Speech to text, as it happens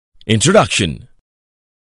Introduction.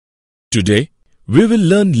 Today, we will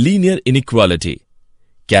learn linear inequality.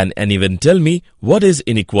 Can anyone tell me what is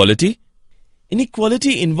inequality?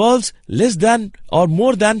 Inequality involves less than or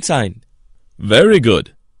more than sign. Very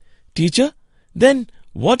good. Teacher, then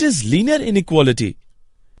what is linear inequality?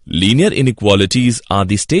 Linear inequalities are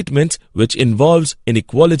the statements which involves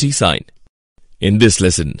inequality sign. In this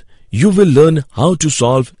lesson, you will learn how to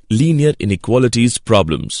solve linear inequalities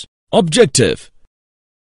problems. Objective.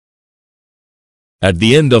 At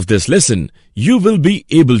the end of this lesson, you will be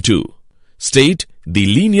able to state the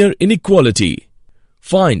linear inequality,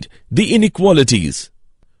 find the inequalities,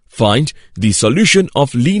 find the solution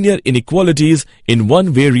of linear inequalities in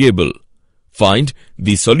one variable, find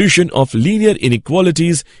the solution of linear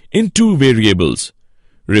inequalities in two variables,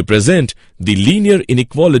 represent the linear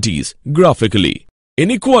inequalities graphically.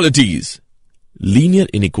 Inequalities. Linear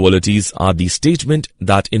inequalities are the statement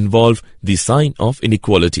that involve the sign of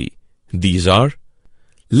inequality. These are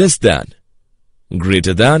less than,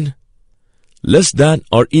 greater than, less than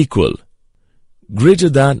or equal, greater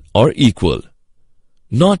than or equal,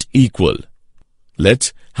 not equal.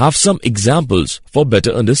 Let's have some examples for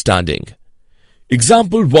better understanding.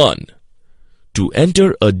 Example 1. To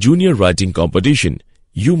enter a junior writing competition,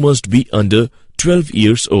 you must be under 12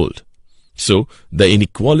 years old. So, the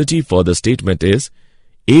inequality for the statement is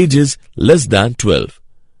age is less than 12.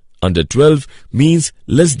 Under 12 means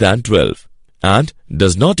less than 12 and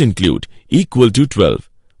does not include equal to 12.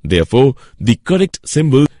 Therefore, the correct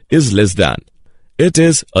symbol is less than. It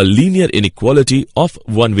is a linear inequality of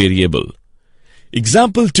one variable.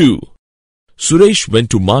 Example 2. Suresh went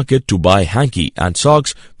to market to buy hanky and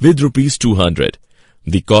socks with rupees 200.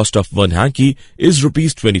 The cost of one hanky is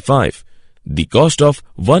rupees 25. The cost of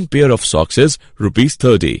one pair of socks is rupees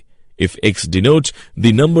 30. If X denotes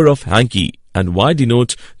the number of hanky and Y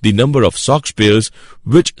denotes the number of socks pairs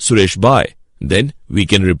which Suresh buy, then we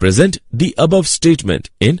can represent the above statement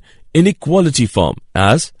in inequality form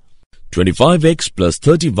as 25x plus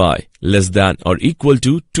 30y less than or equal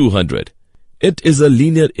to 200. It is a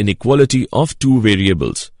linear inequality of two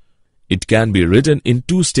variables. It can be written in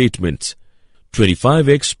two statements.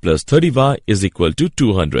 25x plus 30y is equal to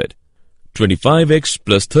 200. 25x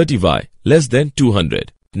plus 30y less than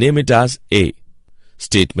 200. Name it as A.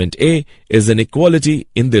 Statement A is an equality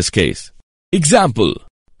in this case. Example.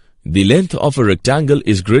 The length of a rectangle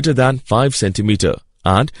is greater than 5 cm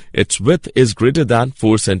and its width is greater than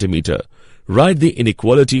 4 cm. Write the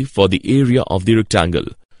inequality for the area of the rectangle.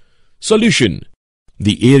 Solution.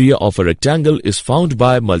 The area of a rectangle is found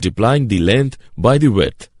by multiplying the length by the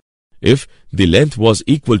width. If the length was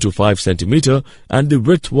equal to 5 cm and the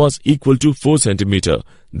width was equal to 4 cm,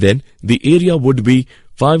 then the area would be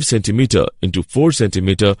 5 cm into 4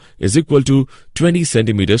 cm is equal to 20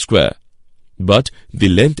 cm square. But the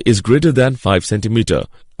length is greater than 5 cm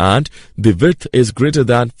and the width is greater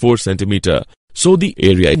than 4 cm. So the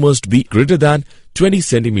area must be greater than 20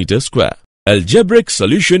 cm square. Algebraic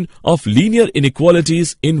solution of linear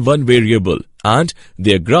inequalities in one variable and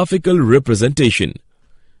their graphical representation.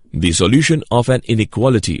 The solution of an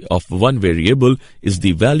inequality of one variable is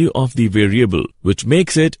the value of the variable, which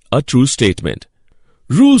makes it a true statement.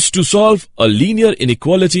 Rules to solve a linear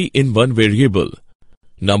inequality in one variable.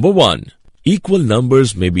 Number 1. Equal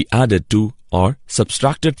numbers may be added to or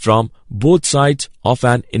subtracted from both sides of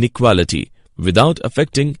an inequality without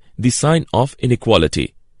affecting the sign of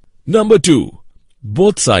inequality. Number 2.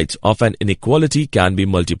 Both sides of an inequality can be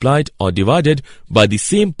multiplied or divided by the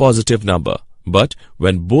same positive number. But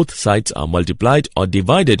when both sides are multiplied or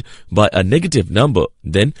divided by a negative number,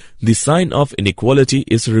 then the sign of inequality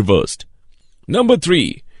is reversed. Number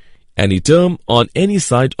 3. Any term on any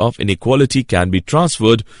side of inequality can be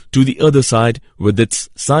transferred to the other side with its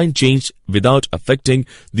sign changed without affecting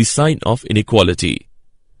the sign of inequality.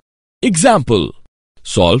 Example.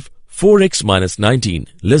 Solve 4x minus 19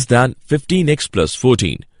 less than 15x plus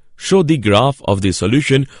 14. Show the graph of the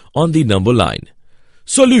solution on the number line.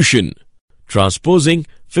 Solution. Transposing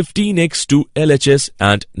 15x to LHS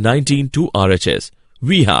and 19 to RHS,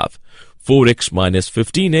 we have 4x minus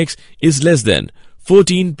 15x is less than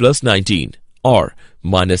 14 plus 19, or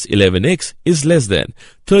minus 11x is less than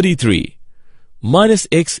 33. Minus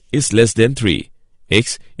x is less than 3.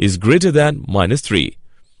 X is greater than minus 3.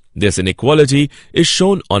 This inequality is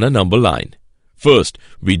shown on a number line. First,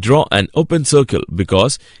 we draw an open circle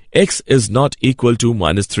because x is not equal to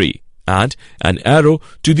minus 3 and an arrow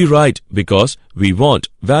to the right because we want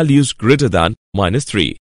values greater than minus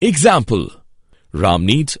 3. Example. Ram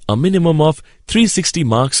needs a minimum of 360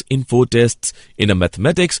 marks in 4 tests in a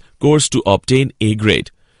mathematics course to obtain A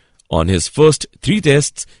grade. On his first 3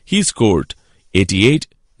 tests, he scored 88,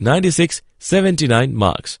 96, 79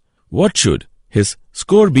 marks. What should his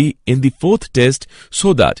score be in the fourth test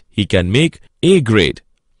so that he can make A grade?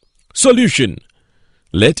 Solution.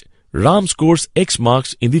 Let Ram scores X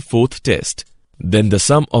marks in the fourth test. Then the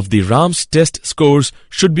sum of the Ram's test scores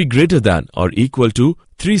should be greater than or equal to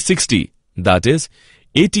 360. That is,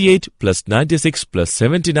 88 plus 96 plus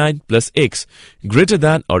 79 plus X greater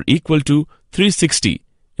than or equal to 360.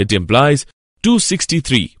 It implies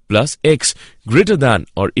 263 plus X greater than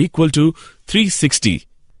or equal to 360.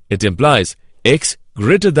 It implies X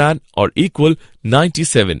greater than or equal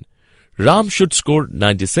 97. Ram should score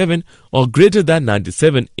 97 or greater than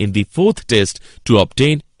 97 in the fourth test to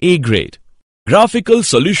obtain A grade. Graphical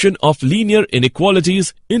solution of linear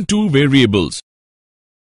inequalities in two variables.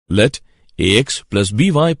 Let ax plus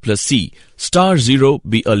by plus c star 0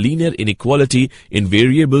 be a linear inequality in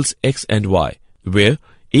variables x and y, where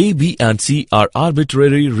a, b and c are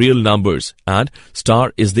arbitrary real numbers and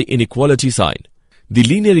star is the inequality sign. The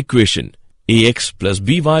linear equation ax plus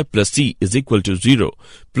by plus c is equal to 0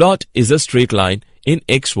 plot is a straight line in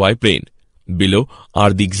xy plane. Below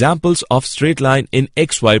are the examples of straight line in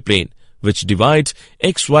xy plane, which divides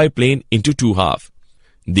xy plane into two halves.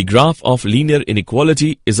 The graph of linear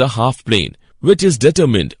inequality is a half plane, which is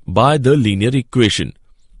determined by the linear equation.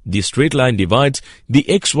 The straight line divides the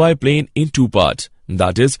xy plane in two parts,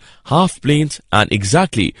 that is, half planes, and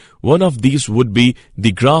exactly one of these would be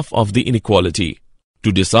the graph of the inequality.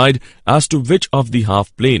 To decide as to which of the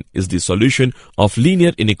half plane is the solution of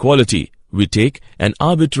linear inequality, we take an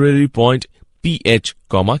arbitrary point ph,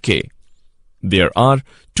 k. There are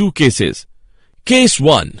two cases. Case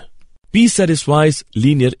 1. P satisfies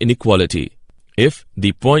linear inequality. If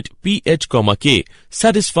the point ph, k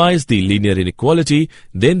satisfies the linear inequality,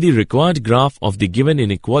 then the required graph of the given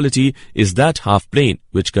inequality is that half plane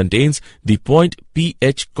which contains the point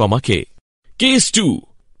ph, k. Case 2.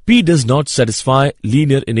 P does not satisfy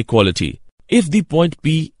linear inequality. If the point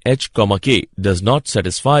ph, k does not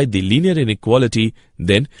satisfy the linear inequality,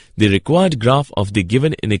 then the required graph of the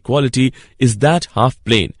given inequality is that half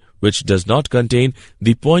plane which does not contain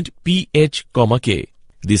the point ph, k.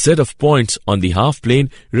 The set of points on the half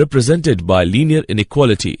plane represented by linear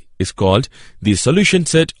inequality is called the solution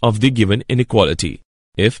set of the given inequality.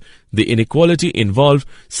 If the inequality involve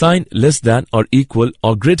sign less than or equal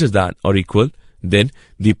or greater than or equal, then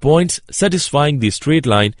the points satisfying the straight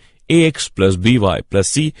line ax plus by plus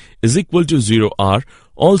c is equal to 0 are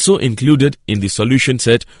also included in the solution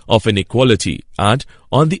set of inequality, and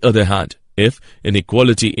on the other hand, if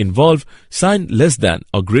inequality involve sign less than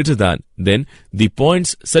or greater than, then the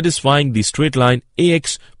points satisfying the straight line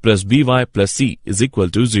ax plus by plus c is equal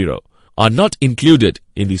to 0 are not included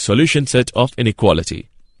in the solution set of inequality.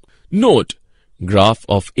 Note, graph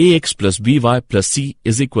of ax plus by plus c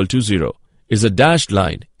is equal to 0 is a dashed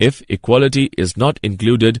line if equality is not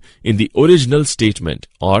included in the original statement,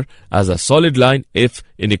 or as a solid line if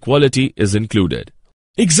inequality is included.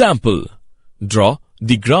 Example. Draw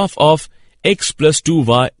the graph of x plus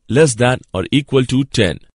 2y less than or equal to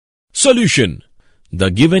 10. Solution. The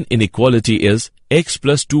given inequality is x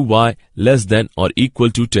plus 2y less than or equal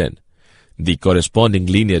to 10. The corresponding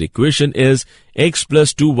linear equation is x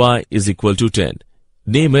plus 2y is equal to 10.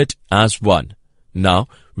 Name it as 1. Now,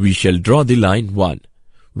 we shall draw the line 1.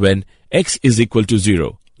 When x is equal to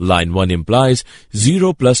 0, line 1 implies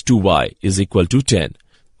 0 plus 2y is equal to 10.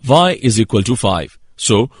 Y is equal to 5.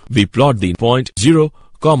 So, we plot the point 0,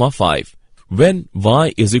 5. When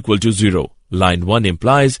y is equal to 0, line 1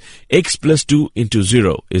 implies x plus 2 into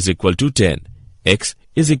 0 is equal to 10. X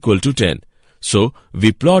is equal to 10. So,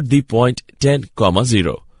 we plot the point 10,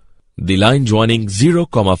 0. The line joining 0,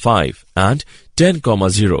 5 and 10,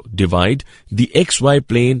 0 divide the xy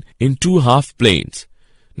plane in two half planes.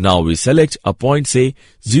 Now we select a point, say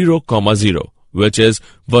 0, 0, which is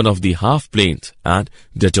one of the half planes, and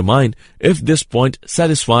determine if this point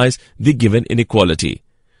satisfies the given inequality.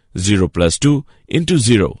 0 plus 2 into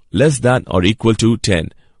 0 less than or equal to 10,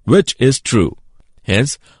 which is true.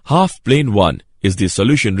 Hence, half plane 1 is the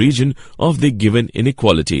solution region of the given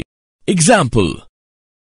inequality. Example.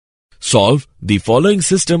 Solve the following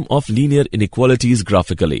system of linear inequalities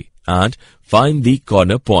graphically and find the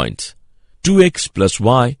corner points. 2x plus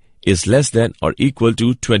y is less than or equal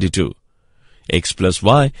to 22. X plus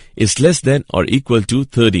y is less than or equal to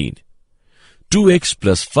 13. 2x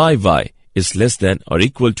plus 5y is less than or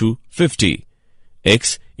equal to 50.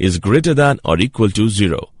 X is greater than or equal to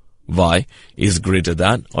 0. Y is greater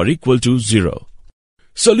than or equal to 0.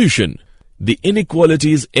 Solution. The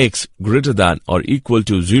inequalities x greater than or equal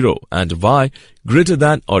to 0 and y greater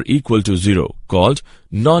than or equal to 0 called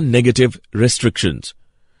non-negative restrictions.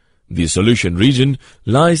 The solution region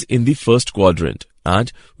lies in the first quadrant,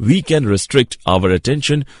 and we can restrict our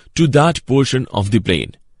attention to that portion of the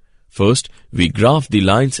plane. First, we graph the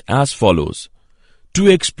lines as follows.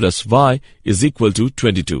 2x plus y is equal to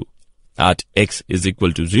 22. At x is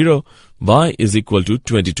equal to 0, y is equal to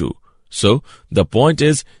 22. So, the point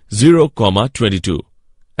is 0, 22.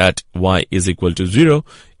 At y is equal to 0,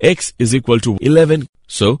 x is equal to 11.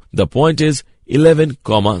 So, the point is 11,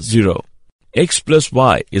 0. X plus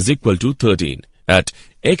y is equal to 13. At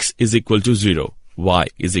x is equal to 0, y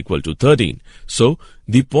is equal to 13. So,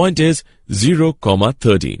 the point is 0,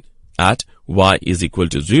 13. At y is equal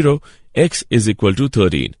to 0, x is equal to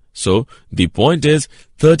 13. So, the point is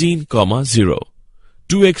 13, 0.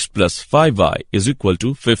 2x plus 5y is equal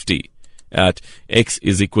to 50. At x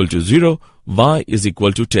is equal to 0, y is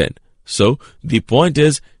equal to 10. So, the point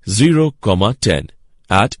is 0, 10.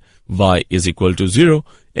 At y is equal to 0,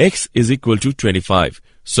 x is equal to 25.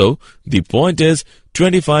 So, the point is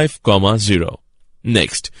 25, 0.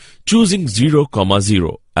 Next, choosing 0,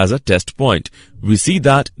 0 as a test point, we see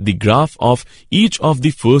that the graph of each of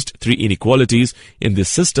the first three inequalities in this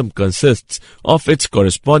system consists of its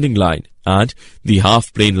corresponding line and the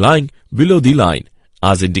half-plane line below the line,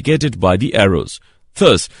 as indicated by the arrows.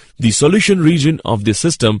 Thus, the solution region of the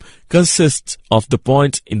system consists of the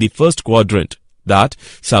points in the first quadrant that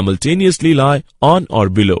simultaneously lie on or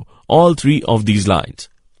below all three of these lines.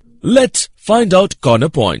 Let's find out corner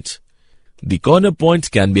points. The corner points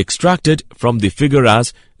can be extracted from the figure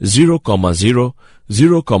as 0, 0,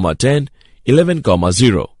 0, 10, 11,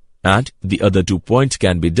 0, and the other 2 points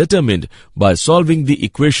can be determined by solving the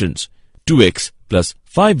equations. 2x plus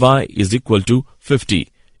 5y is equal to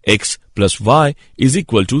 50. X plus y is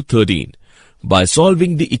equal to 13. By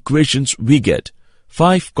solving the equations, we get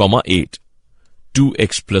 5, 8.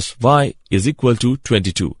 2x plus y is equal to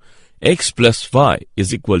 22. X plus y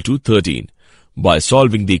is equal to 13. By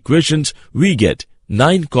solving the equations, we get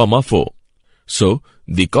 9, 4. So,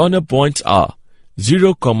 the corner points are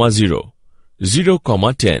 0, 0, 0,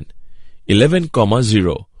 10, 11,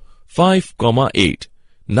 0, 5, 8,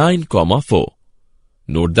 9, 4.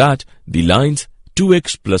 Note that the lines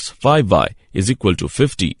 2x plus 5y is equal to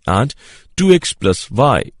 50 and 2x plus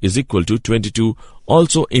y is equal to 22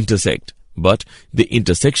 also intersect, but the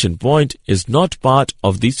intersection point is not part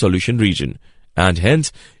of the solution region and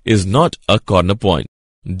hence is not a corner point.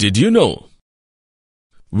 Did you know?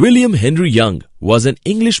 William Henry Young was an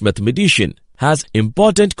English mathematician, has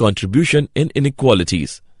important contribution in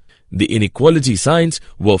inequalities. The inequality signs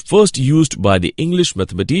were first used by the English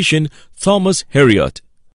mathematician Thomas Heriot.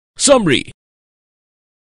 Summary.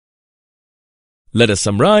 Let us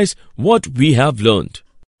summarize what we have learned.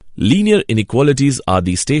 Linear inequalities are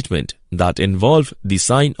the statement that involve the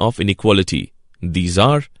sign of inequality. These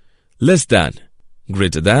are less than,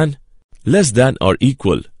 greater than, less than or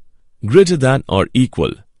equal, greater than or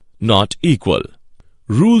equal, not equal.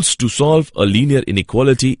 Rules to solve a linear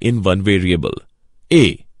inequality in one variable.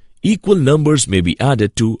 A. Equal numbers may be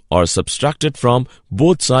added to or subtracted from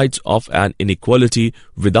both sides of an inequality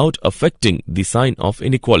without affecting the sign of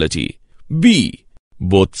inequality. B.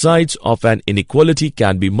 Both sides of an inequality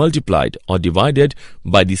can be multiplied or divided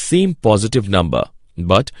by the same positive number.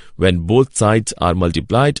 But when both sides are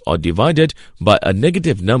multiplied or divided by a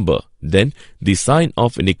negative number, then the sign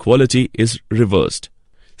of inequality is reversed.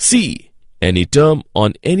 C. Any term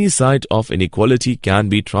on any side of inequality can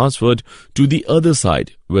be transferred to the other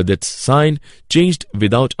side with its sign changed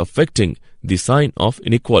without affecting the sign of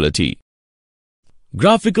inequality.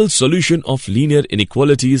 Graphical solution of linear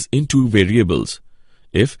inequalities in two variables.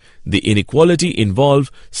 If the inequality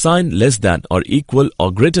involve sign less than or equal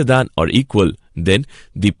or greater than or equal, then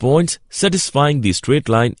the points satisfying the straight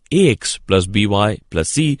line ax plus by plus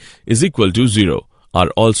c is equal to 0 are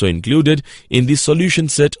also included in the solution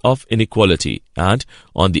set of inequality. And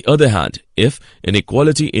on the other hand, if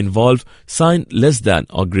inequality involve sign less than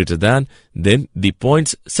or greater than, then the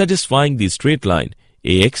points satisfying the straight line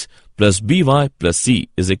ax plus by plus c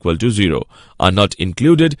is equal to 0 are not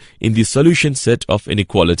included in the solution set of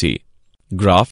inequality. Graph